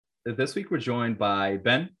This week we're joined by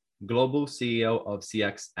Ben, Global CEO of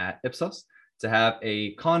CX at Ipsos, to have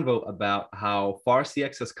a convo about how far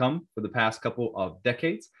CX has come for the past couple of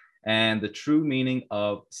decades and the true meaning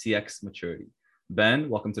of CX maturity. Ben,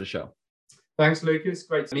 welcome to the show. Thanks, Lucas.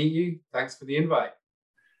 Great to meet you. Thanks for the invite.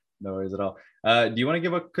 No worries at all. Do you want to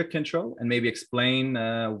give a quick intro and maybe explain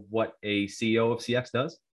what a CEO of CX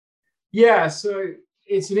does? Yeah, so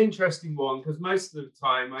it's an interesting one because most of the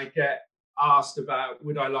time I get asked about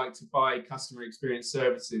would I like to buy customer experience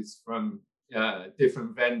services from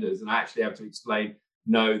different vendors, and I actually have to explain,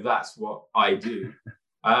 no, that's what I do.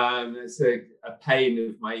 It's a pain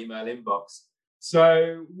of my email inbox.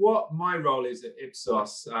 So what my role is at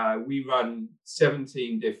Ipsos, we run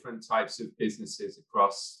 17 different types of businesses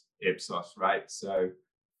across Ipsos, right? So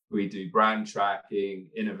we do brand tracking,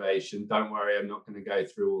 innovation. Don't worry, I'm not going to go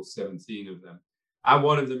through all 17 of them. And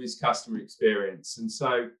one of them is customer experience. And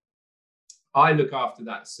so I look after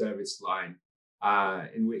that service line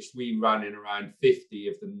in which we run in around 50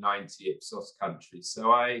 of the 90 Ipsos countries.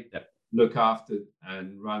 So I look after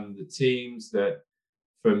and run the teams that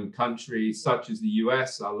from countries such as the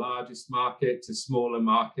US, our largest market, to smaller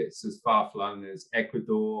markets as far-flung as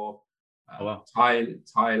Ecuador,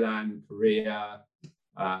 Thailand, Korea,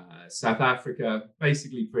 South Africa,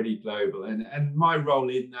 basically pretty global. And my role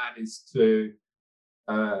in that is to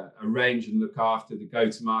arrange and look after the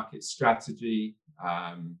go-to-market strategy,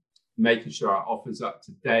 making sure our offer's up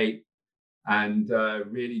to date, and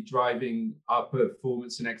really driving our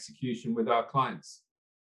performance and execution with our clients.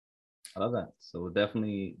 I love that. So we'll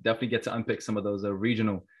definitely get to unpick some of those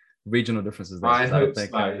regional differences there. I hope so.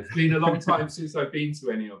 It's been a long time since I've been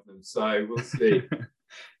to any of them, so we'll see.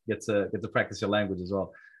 get to practice your language as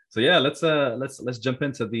well. So yeah, let's jump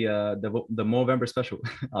into the Movember special.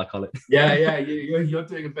 I'll call it. Yeah, you're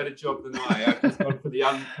doing a better job than I. I've just gone for the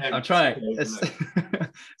unkempt. I'm trying. It's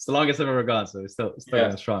the longest I've ever gone, so it's still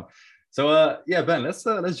going strong. So Ben, let's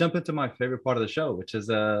jump into my favorite part of the show, which is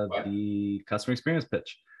the customer experience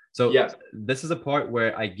pitch. So this is a part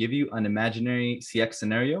where I give you an imaginary CX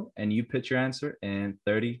scenario and you pitch your answer in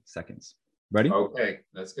 30 seconds. Ready? Okay,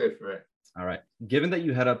 let's go for it. All right. Given that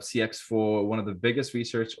you head up CX for one of the biggest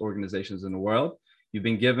research organizations in the world, you've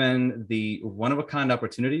been given the one-of-a-kind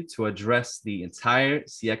opportunity to address the entire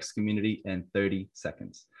CX community in 30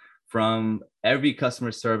 seconds. From every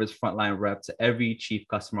customer service frontline rep to every chief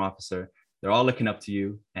customer officer, they're all looking up to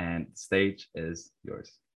you, and the stage is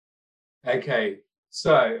yours. Okay.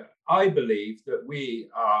 So I believe that we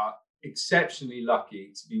are exceptionally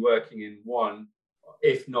lucky to be working in one,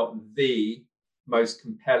 if not the most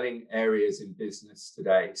compelling areas in business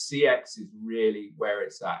today. CX is really where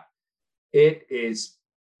it's at. It is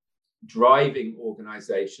driving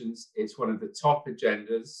organizations. It's one of the top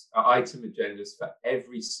item agendas for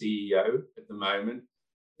every CEO at the moment.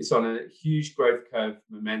 It's on a huge growth curve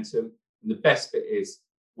momentum. And the best bit is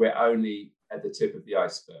we're only at the tip of the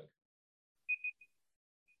iceberg.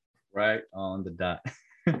 Right on the dot.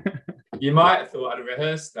 You might have thought I'd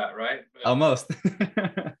rehearsed that, right? But almost.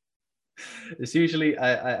 It's usually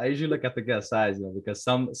I usually look at the guest size, because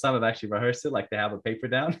some have actually rehearsed it, like they have a paper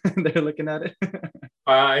down and they're looking at it.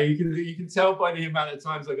 You can tell by the amount of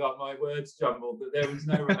times I got my words jumbled that there was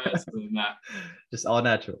no rehearsal in that. Just all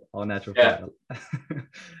natural. Yeah.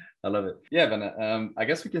 I love it. Yeah, Ben. I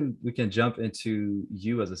guess we can jump into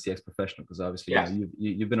you as a CX professional, because obviously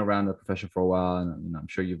you've been around the profession for a while, and I'm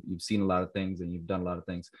sure you've seen a lot of things and you've done a lot of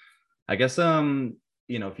things. I guess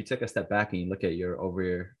if you take a step back and you look at your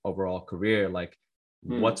overall career, like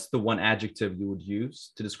what's the one adjective you would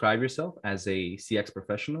use to describe yourself as a CX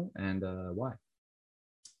professional, and why?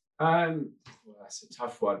 Well, that's a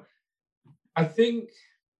tough one. I think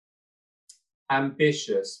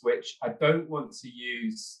ambitious, which I don't want to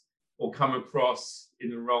use or come across in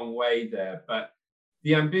the wrong way there, but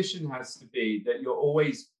the ambition has to be that you're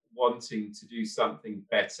always wanting to do something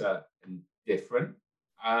better and different,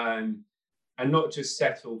 and not just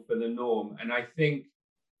settle for the norm. And I think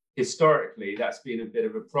historically that's been a bit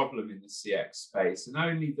of a problem in the CX space, and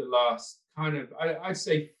only the last I'd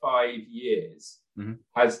say 5 years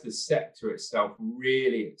has the sector itself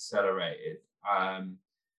really accelerated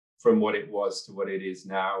from what it was to what it is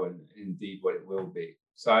now, and indeed what it will be.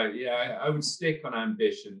 So I would stick on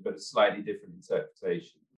ambition, but a slightly different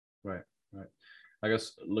interpretation. Right. I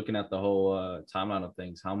guess looking at the whole timeline of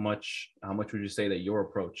things, how much would you say that your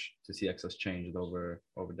approach to CX has changed over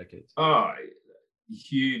decades? Oh,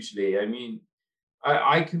 hugely. I mean,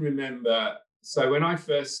 I can remember. So when I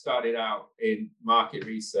first started out in market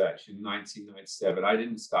research in 1997, I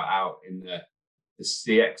didn't start out in the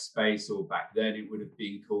CX space, or back then it would have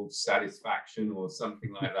been called satisfaction or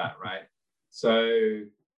something like that, right? So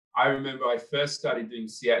I remember I first started doing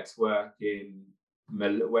CX work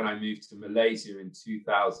when I moved to Malaysia in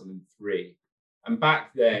 2003. And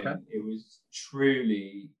back then, it was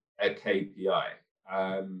truly a KPI.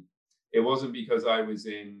 It wasn't because I was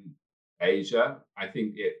in Asia. I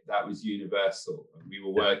think that was universal. And we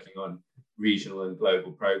were working on regional and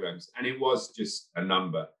global programs. And it was just a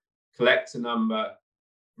number. Collect a number,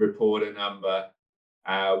 report a number,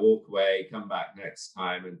 walk away, come back next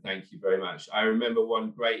time, and thank you very much. I remember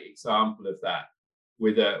one great example of that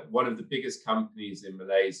with one of the biggest companies in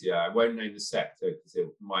Malaysia. I won't name the sector because it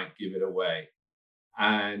might give it away.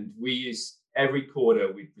 And we used every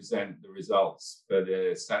quarter, we present the results for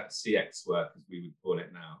the CX work, as we would call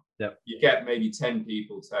it now. Yep. You get maybe 10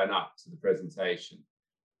 people turn up to the presentation.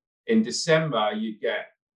 In December, you'd get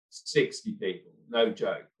 60 people, no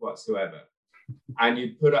joke whatsoever. And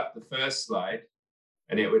you'd put up the first slide,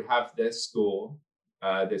 and it would have their score,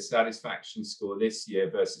 their satisfaction score this year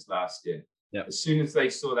versus last year. Yep. As soon as they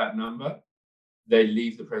saw that number, they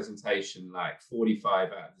leave the presentation like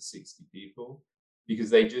 45 out of the 60 people, because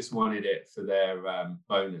they just wanted it for their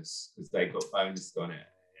bonus, because they got bonused on it.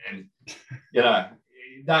 And, you know,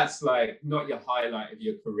 that's like not your highlight of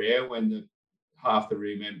your career when half the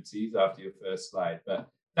room empties after your first slide. But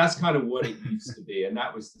that's kind of what it used to be. And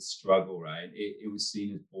that was the struggle, right? It was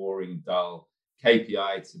seen as boring, dull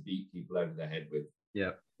KPI to beat people over the head with.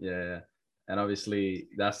 Yeah. And obviously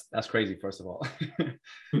that's crazy, first of all,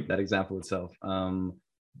 that example itself.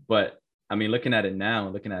 But I mean, looking at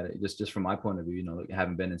it just from my point of view, you know,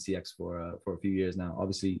 having been in CX for a few years now,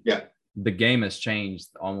 obviously, the game has changed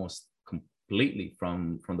almost completely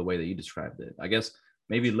from the way that you described it. I guess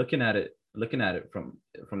maybe looking at it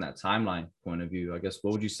from that timeline point of view, I guess,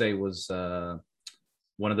 what would you say was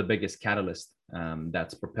one of the biggest catalysts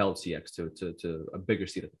that's propelled CX to a bigger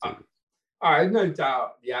seat at the table? I no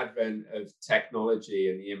doubt the advent of technology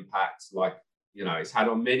and the impact, like, you know, it's had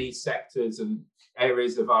on many sectors and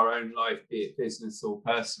areas of our own life, be it business or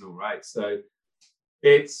personal, right? So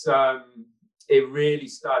it really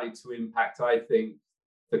started to impact, I think,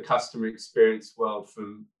 the customer experience world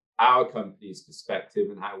from our company's perspective,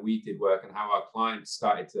 and how we did work and how our clients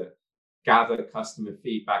started to gather customer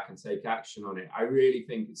feedback and take action on it. I really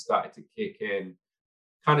think it started to kick in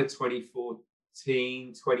kind of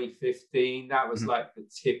 2014, 2015. That was like the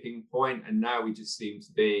tipping point. And now we just seem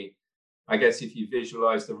to be, I guess, if you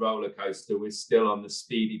visualize the roller coaster, we're still on the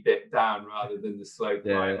speedy bit down rather than the slow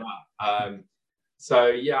climb up.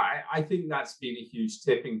 So I think that's been a huge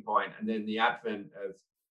tipping point. And then the advent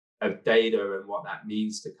of data and what that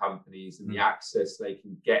means to companies and the access they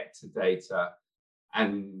can get to data,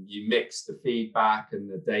 and you mix the feedback and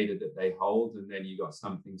the data that they hold, and then you got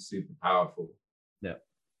something super powerful. Yeah,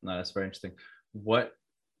 no, that's very interesting. What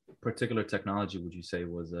particular technology would you say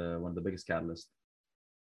was one of the biggest catalysts?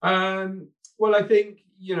 Well, I think,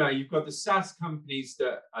 you know, you've got the SaaS companies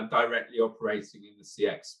that are directly operating in the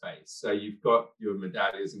CX space. So you've got your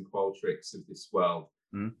Medallias and Qualtrics of this world.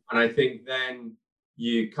 And I think then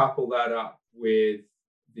you couple that up with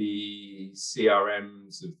the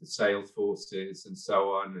CRMs of the Salesforces and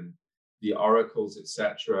so on, and the Oracles,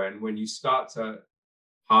 etc. And when you start to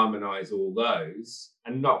harmonize all those,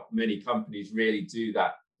 and not many companies really do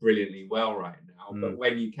that brilliantly well right now, but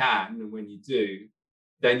when you can and when you do,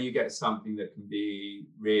 then you get something that can be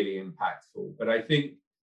really impactful. But I think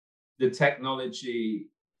the technology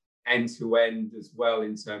end to end as well,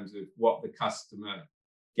 in terms of what the customer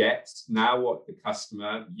gets now, what the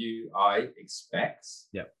customer UI expects,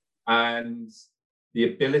 and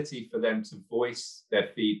the ability for them to voice their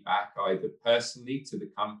feedback either personally to the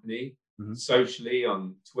company, socially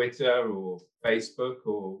on Twitter or Facebook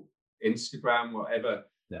or Instagram, whatever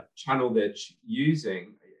channel they're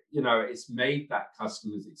using. You know, it's made that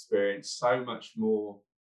customer's experience so much more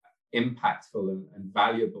impactful and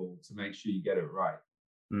valuable to make sure you get it right.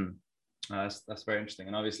 That's very interesting.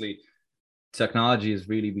 And obviously, technology has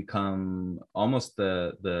really become almost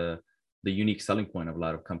the unique selling point of a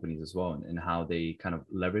lot of companies as well, and how they kind of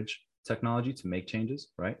leverage technology to make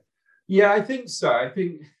changes, right? Yeah, I think so. I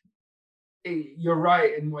think you're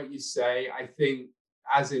right in what you say. I think,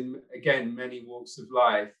 as in, again, many walks of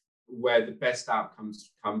life, where the best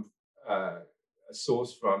outcomes come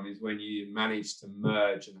source from is when you manage to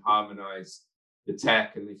merge and harmonize the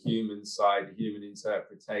tech and the human side, the human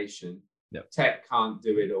interpretation. Tech can't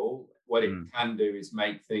do it all. What it can do is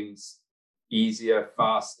make things easier,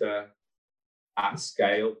 faster, at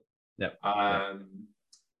scale.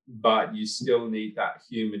 But you still need that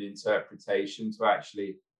human interpretation to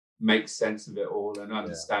actually make sense of it all and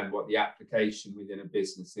understand what the application within a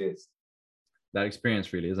business is. That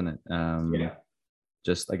experience, really, isn't it?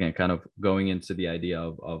 just again, kind of going into the idea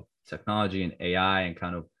of technology and AI and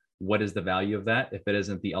kind of what is the value of that if it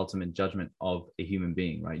isn't the ultimate judgment of a human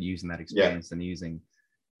being, right? Using that experience and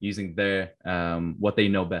using their what they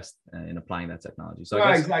know best in applying that technology. So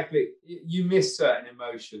I guess exactly. You miss certain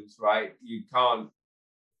emotions, right?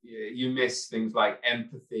 You miss things like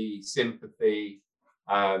empathy, sympathy,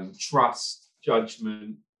 trust,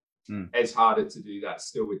 judgment. It's harder to do that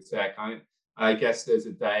still with tech. I guess there's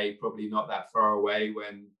a day, probably not that far away,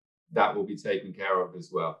 when that will be taken care of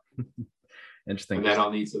as well. Interesting. And then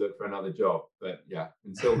I'll need to look for another job. But yeah,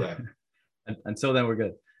 until then. Until then, we're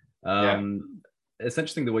good. It's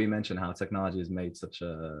interesting the way you mentioned how technology has made such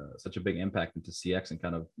a big impact into CX and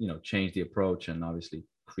kind of, changed the approach and obviously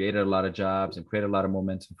created a lot of jobs and created a lot of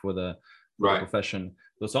momentum for the profession.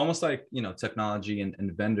 So it's almost like, technology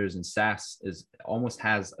and vendors and SaaS almost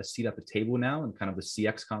has a seat at the table now in kind of the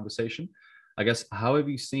CX conversation. I guess, how have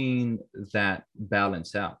you seen that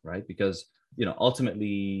balance out, right? Because,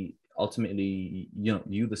 ultimately,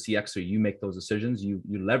 you, the CXer, you make those decisions, you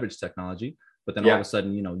leverage technology, but then all of a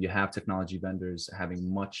sudden, you have technology vendors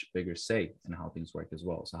having much bigger say in how things work as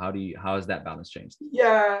well. So how has that balance changed?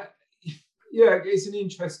 Yeah, it's an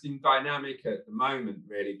interesting dynamic at the moment,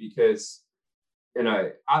 really, because,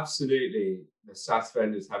 absolutely the SaaS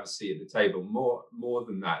vendors have a seat at the table. More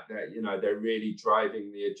than that, they're really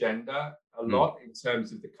driving the agenda a lot in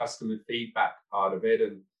terms of the customer feedback part of it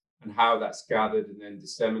and how that's gathered and then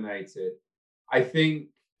disseminated. I think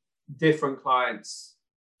different clients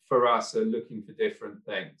for us are looking for different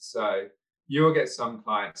things. So you'll get some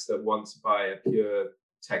clients that want to buy a pure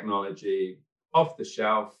technology off the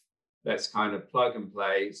shelf. Let's kind of plug and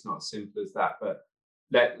play. It's not as simple as that, but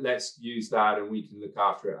let's use that and we can look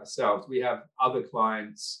after it ourselves. We have other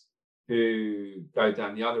clients who go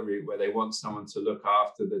down the other route where they want someone to look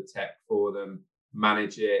after the tech for them,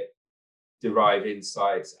 manage it, derive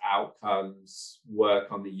insights, outcomes,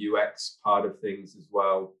 work on the UX part of things as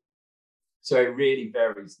well. So it really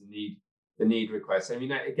varies the need request. I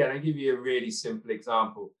mean, again, I'll give you a really simple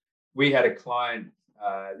example. We had a client,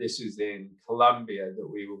 this was in Colombia, that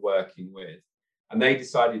we were working with, and they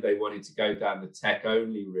decided they wanted to go down the tech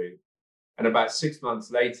only route. And about 6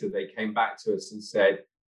 months later, they came back to us and said,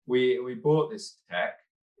 we bought this tech.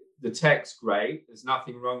 The tech's great. There's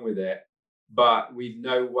nothing wrong with it, but we've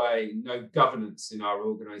no governance in our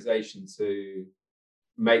organization to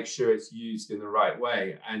make sure it's used in the right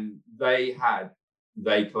way. And they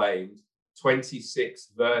claimed 26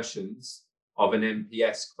 versions of an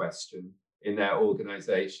NPS question in their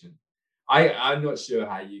organization. I'm not sure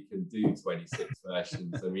how you can do 26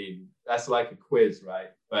 versions. I mean, that's like a quiz, right?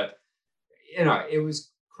 But, it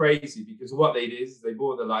was crazy because what they did is they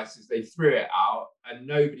bought the license, they threw it out, and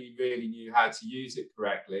nobody really knew how to use it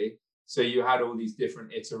correctly. So you had all these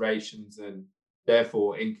different iterations and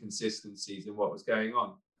therefore inconsistencies in what was going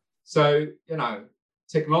on. So,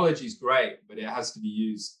 technology is great, but it has to be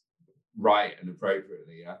used right and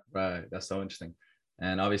appropriately. Yeah. Right. That's so interesting.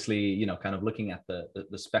 And obviously, kind of looking at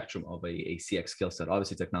the spectrum of a CX skill set,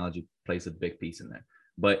 obviously technology plays a big piece in there.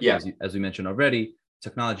 But as we mentioned already,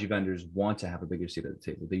 technology vendors want to have a bigger seat at the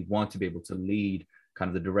table. They want to be able to lead kind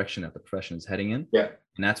of the direction that the profession is heading in. Yeah.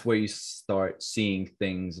 And that's where you start seeing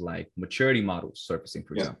things like maturity models surfacing,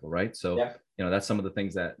 for example, right? So, that's some of the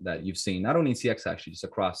things that you've seen, not only in CX, actually, just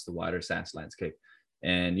across the wider SaaS landscape.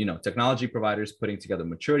 And, technology providers putting together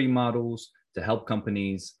maturity models to help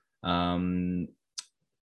companies.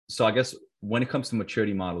 So I guess when it comes to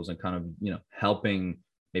maturity models and kind of, helping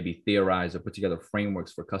maybe theorize or put together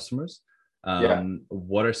frameworks for customers,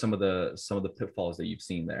 what are some of the pitfalls that you've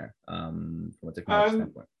seen there from a technology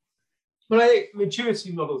standpoint? Well, I think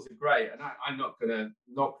maturity models are great, and I'm not going to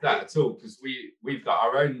knock that at all, because we've got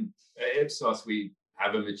our own at Ipsos. We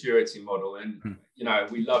have a maturity model, and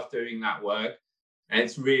we love doing that work, and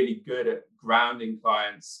it's really good at grounding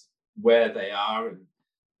clients where they are and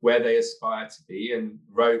where they aspire to be, and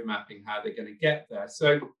road mapping how they're going to get there.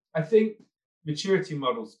 So I think maturity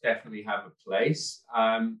models definitely have a place.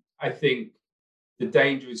 I think the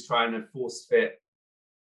danger is trying to force fit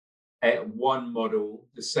one model,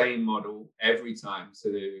 the same model every time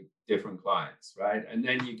to different clients, right? And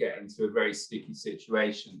then you get into a very sticky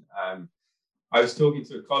situation. I was talking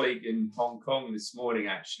to a colleague in Hong Kong this morning,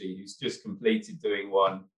 actually, who's just completed doing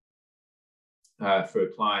one for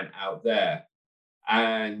a client out there.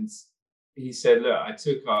 And he said, look, I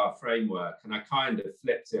took our framework and I kind of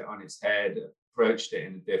flipped it on its head, approached it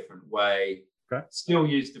in a different way, still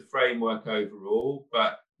used the framework overall,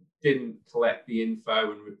 but didn't collect the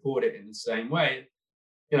info and report it in the same way.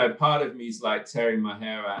 Part of me is like tearing my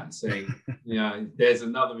hair out and saying, there's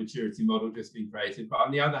another maturity model just been created. But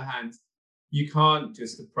on the other hand, you can't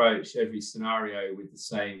just approach every scenario with the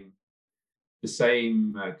same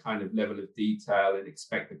kind of level of detail and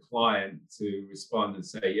expect the client to respond and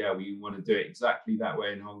say, yeah, we want to do it exactly that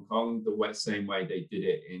way in Hong Kong, the same way they did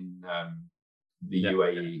it in the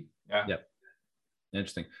UAE. Yeah. Yep.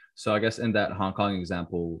 Interesting. So I guess in that Hong Kong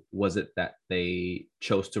example, was it that they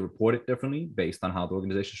chose to report it differently based on how the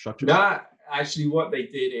organization is structured? That actually what they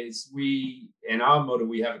did is in our model,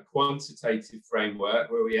 we have a quantitative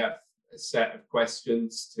framework where we have a set of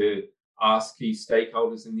questions to ask key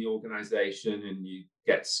stakeholders in the organization, and you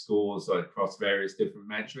get scores across various different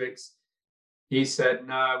metrics. He said,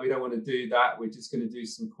 no, we don't want to do that. We're just going to do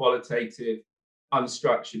some qualitative,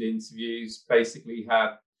 unstructured interviews, basically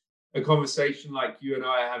have a conversation like you and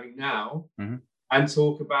I are having now, and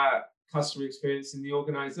talk about customer experience in the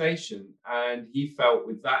organization. And he felt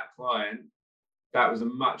with that client, that was a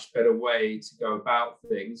much better way to go about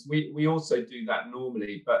things. We also do that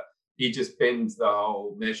normally, but he just bins the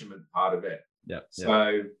whole measurement part of it. Yeah.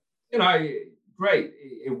 So, great.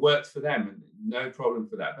 It worked for them, and no problem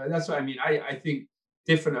for that. But that's what I mean. I think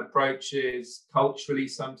different approaches culturally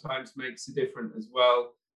sometimes makes a difference as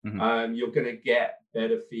well. You're going to get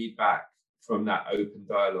better feedback from that open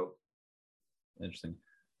dialogue. Interesting.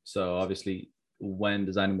 So obviously, when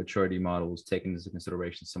designing maturity models, taking into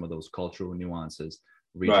consideration some of those cultural nuances,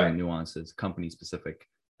 regional nuances, company specific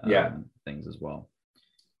things as well.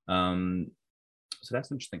 So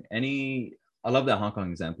that's interesting. I love that Hong Kong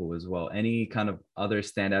example as well. Any kind of other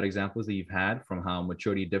standout examples that you've had from how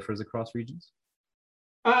maturity differs across regions?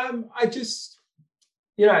 If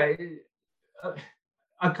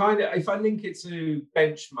I link it to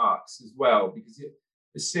benchmarks as well, because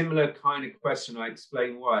a similar kind of question, I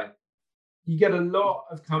explain why. You get a lot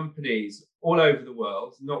of companies all over the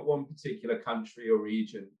world, not one particular country or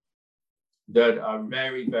region, that are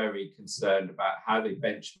very, very concerned about how they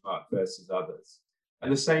benchmark versus others.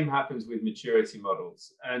 And the same happens with maturity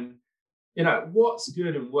models. And, what's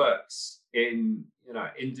good and works in,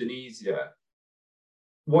 Indonesia,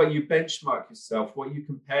 what you benchmark yourself, what you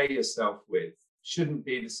compare yourself with, shouldn't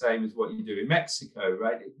be the same as what you do in Mexico,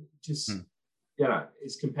 right? It just,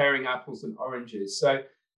 it's comparing apples and oranges. So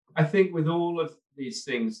I think with all of these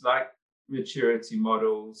things like maturity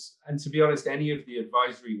models, and to be honest, any of the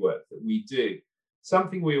advisory work that we do,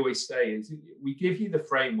 something we always say is we give you the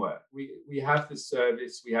framework, we have the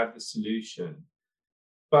service, we have the solution,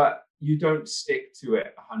 but you don't stick to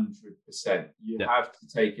it 100%. You have to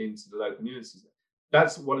take into the local nuances.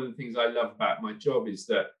 That's one of the things I love about my job, is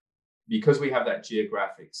that because we have that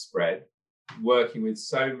geographic spread, working with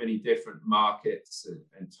so many different markets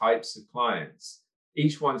and types of clients,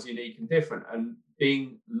 each one's unique and different, and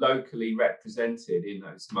being locally represented in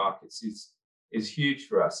those markets is huge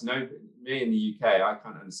for us. Me in the UK, I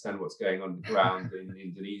can't understand what's going on the ground in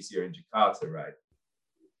Indonesia and Jakarta, right?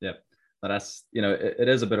 Yep. But that's, it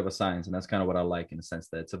is a bit of a science, and that's kind of what I like, in the sense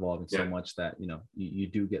that it's evolving so much that, you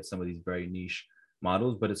do get some of these very niche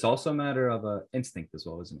models, but it's also a matter of instinct as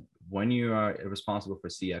well, isn't it? When you are responsible for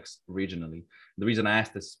CX regionally, the reason I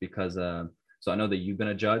ask this is because, so I know that you've been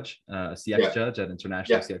a judge, a CX judge at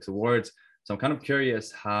International CX Awards. So I'm kind of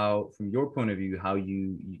curious how, from your point of view, how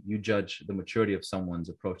you judge the maturity of someone's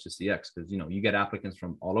approach to CX, because you get applicants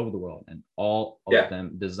from all over the world, and all of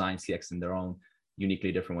them design CX in their own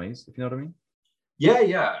uniquely different ways, if you know what I mean.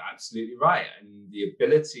 Yeah, absolutely right. And the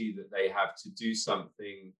ability that they have to do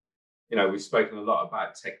something, we've spoken a lot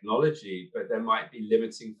about technology, but there might be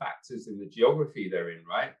limiting factors in the geography they're in,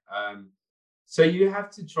 right? So you have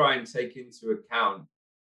to try and take into account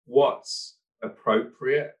what's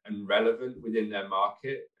appropriate and relevant within their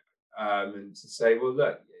market, and to say, well,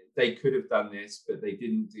 look, they could have done this, but they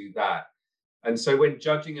didn't do that. And so when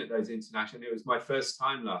judging at those international, it was my first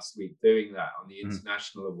time last week doing that on the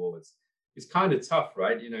international awards. It's kind of tough,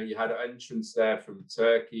 right? You had entrants there from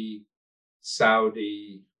Turkey,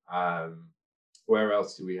 Saudi, where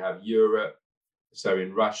else do we have? Europe, so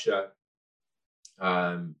in Russia.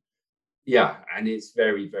 And it's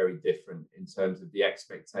very, very different in terms of the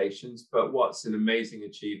expectations. But what's an amazing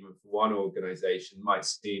achievement for one organization might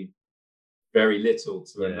seem very little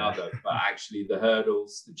to another, but actually the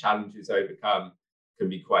hurdles, the challenges overcome can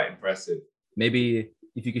be quite impressive. Maybe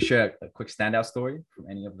if you could share a quick standout story from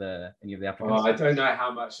any of the applicants. I don't know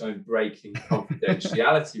how much I'm breaking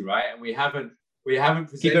confidentiality, right? And we haven't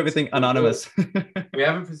presented, keep everything anonymous. We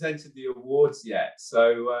haven't presented the awards yet.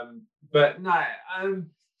 So, but no,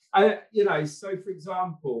 so for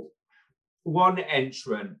example, one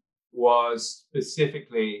entrant was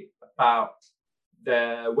specifically about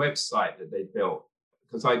their website that they built,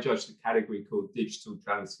 because I judged a category called digital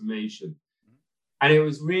transformation. And it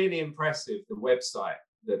was really impressive, the website.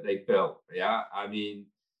 that they built. Yeah, I mean,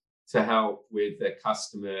 to help with their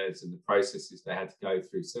customers and the processes they had to go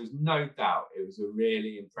through. So there's no doubt it was a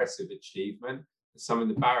really impressive achievement, some of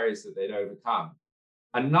the barriers that they'd overcome.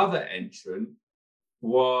 Another entrant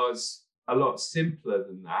was a lot simpler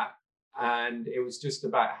than that. And it was just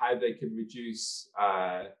about how they could reduce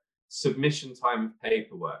submission time of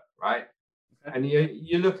paperwork, right? Okay. And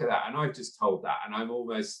you look at that, and I've just told that, and I'm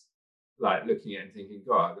almost like looking at it and thinking,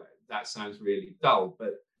 God, that sounds really dull.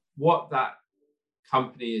 But what that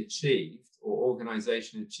company achieved or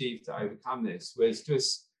organization achieved to overcome this was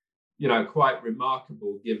just, quite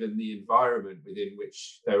remarkable given the environment within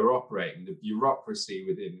which they were operating, the bureaucracy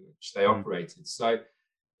within which they operated. So,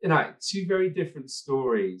 two very different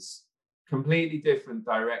stories, completely different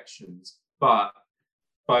directions, but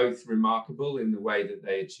both remarkable in the way that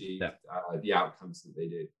they achieved the outcomes that they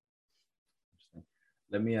did.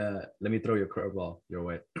 Let me throw your curveball your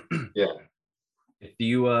way. Yeah. If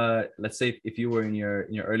you let's say if you were in your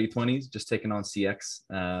early 20s, just taking on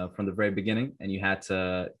CX from the very beginning, and you had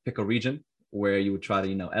to pick a region where you would try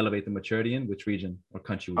to elevate the maturity in, which region or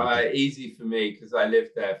country would you pick? Easy for me, because I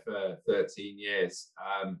lived there for 13 years.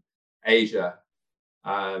 Asia.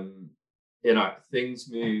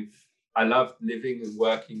 Things move. I loved living and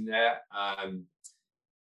working there.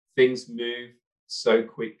 Things move so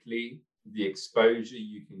quickly. The exposure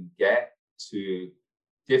you can get to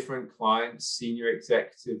different clients, senior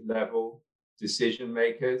executive level decision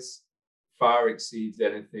makers, far exceeds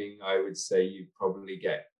anything I would say you probably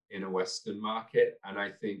get in a Western market. And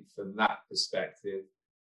I think from that perspective,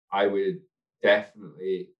 I would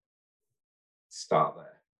definitely start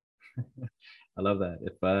there. I love that.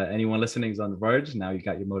 If anyone listening is on the verge, now you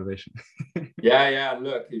got your motivation. Yeah.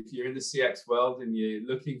 Look, if you're in the CX world and you're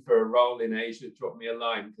looking for a role in Asia, drop me a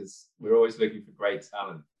line, because we're always looking for great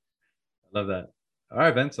talent. I love that. All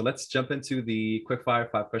right, Ben. So let's jump into the quick fire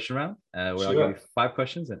 5-question round, where I'll give you 5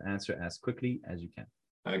 questions and answer as quickly as you can.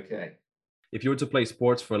 Okay. If you were to play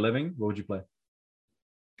sports for a living, what would you play?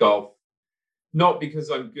 Golf. Not because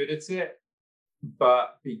I'm good at it,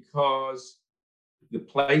 but because the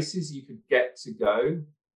places you could get to go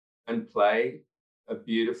and play are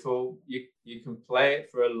beautiful. You can play it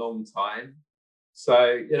for a long time.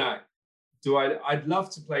 So, I'd love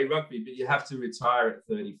to play rugby, but you have to retire at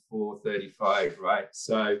 34, 35, right?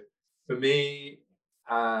 So for me,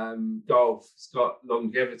 golf, it's got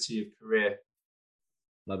longevity of career.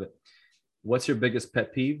 Love it. What's your biggest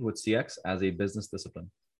pet peeve with CX as a business discipline?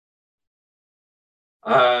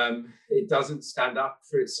 It doesn't stand up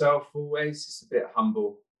for itself always. It's a bit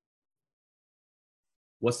humble.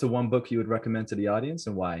 What's the one book you would recommend to the audience,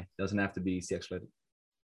 and why? Doesn't have to be CX related.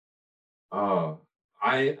 Oh,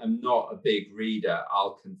 I am not a big reader,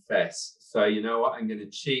 I'll confess. So you know what? I'm going to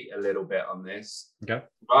cheat a little bit on this. Okay.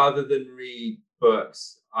 Rather than read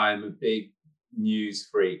books, I'm a big news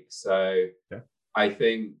freak. So I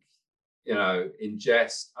think,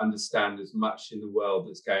 ingest, understand as much in the world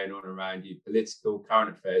that's going on around you, political,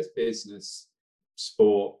 current affairs, business,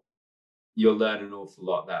 sport. You'll learn an awful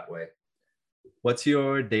lot that way. What's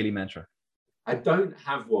your daily mantra? I don't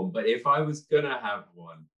have one, but if I was going to have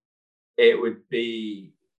one, it would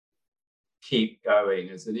be keep going.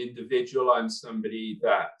 As an individual, I'm somebody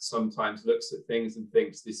that sometimes looks at things and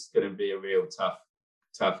thinks this is going to be a real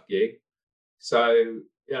tough gig. So,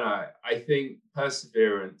 I think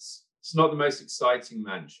perseverance, it's not the most exciting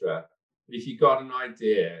mantra, but if you've got an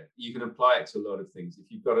idea, you can apply it to a lot of things. If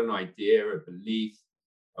you've got an idea, a belief,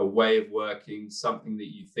 a way of working, something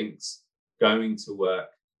that you think's going to work,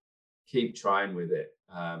 keep trying with it.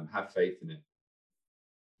 Have faith in it.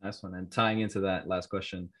 Nice one. And tying into that last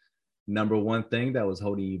question, number one thing that was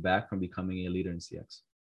holding you back from becoming a leader in CX?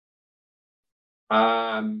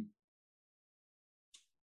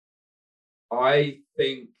 I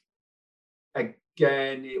think,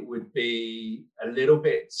 again, it would be a little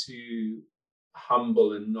bit too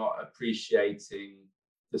humble and not appreciating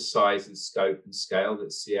the size and scope and scale that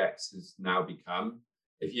CX has now become.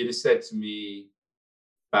 If you'd have said to me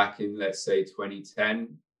back in, let's say,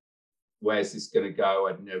 2010, where's this going to go?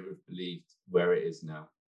 I'd never have believed where it is now.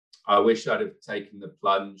 I wish I'd have taken the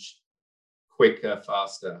plunge quicker,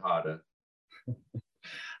 faster, harder.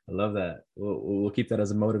 I love that. We'll keep that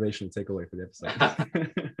as a motivational takeaway for the episode.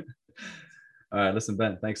 All right, listen,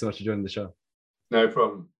 Ben, thanks so much for joining the show. No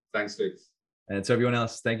problem. Thanks, Luke. And to everyone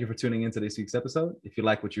else, thank you for tuning into this week's episode. If you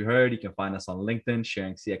like what you heard, you can find us on LinkedIn,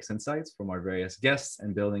 sharing CX insights from our various guests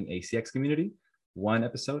and building a CX community, one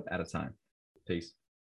episode at a time. Peace.